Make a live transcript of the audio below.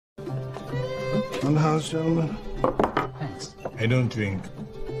On the house, gentlemen. Thanks. I don't drink.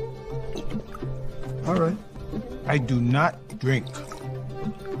 All right. I do not drink.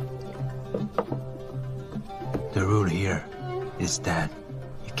 The rule here is that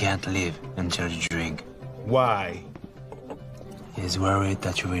you can't leave until you drink. Why? He's worried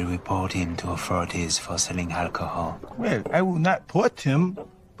that you will report him to authorities for selling alcohol. Well, I will not port him,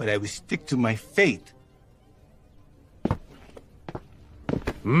 but I will stick to my fate.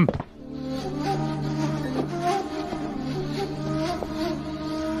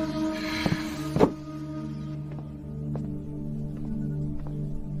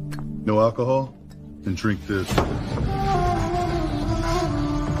 No alcohol? Then drink this.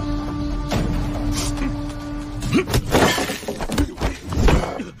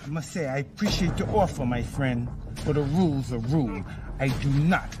 I must say, I appreciate your offer, my friend, but the rule's a rule. I do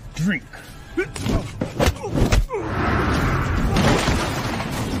not drink.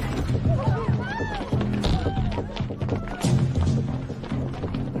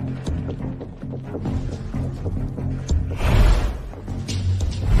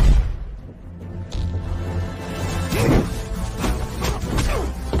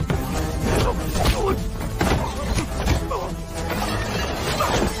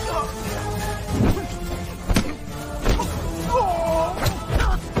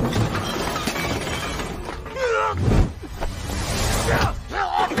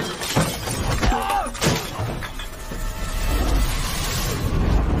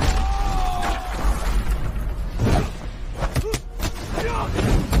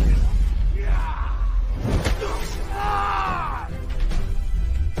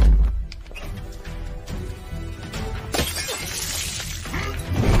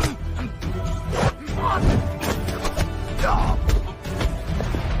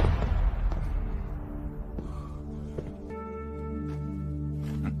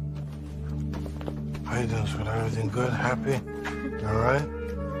 How you doing, sweetheart? Everything good? Happy? All right?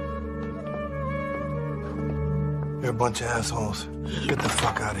 You're a bunch of assholes. Get the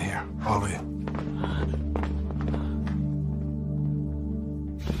fuck out of here, all of you.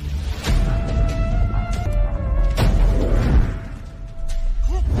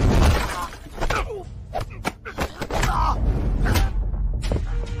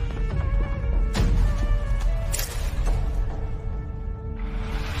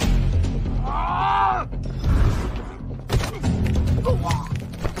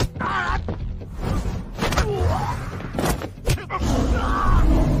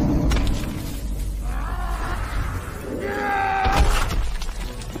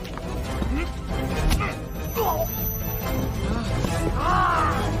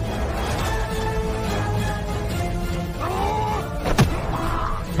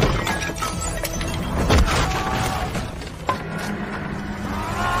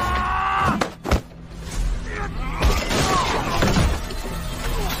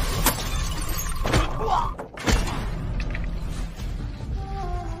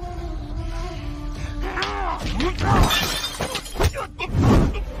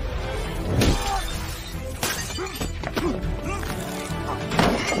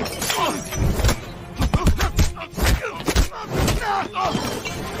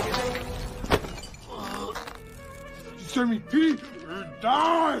 Send me pee or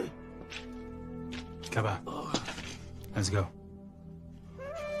die! Come on. Let's go.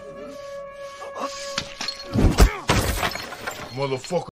 Motherfucker.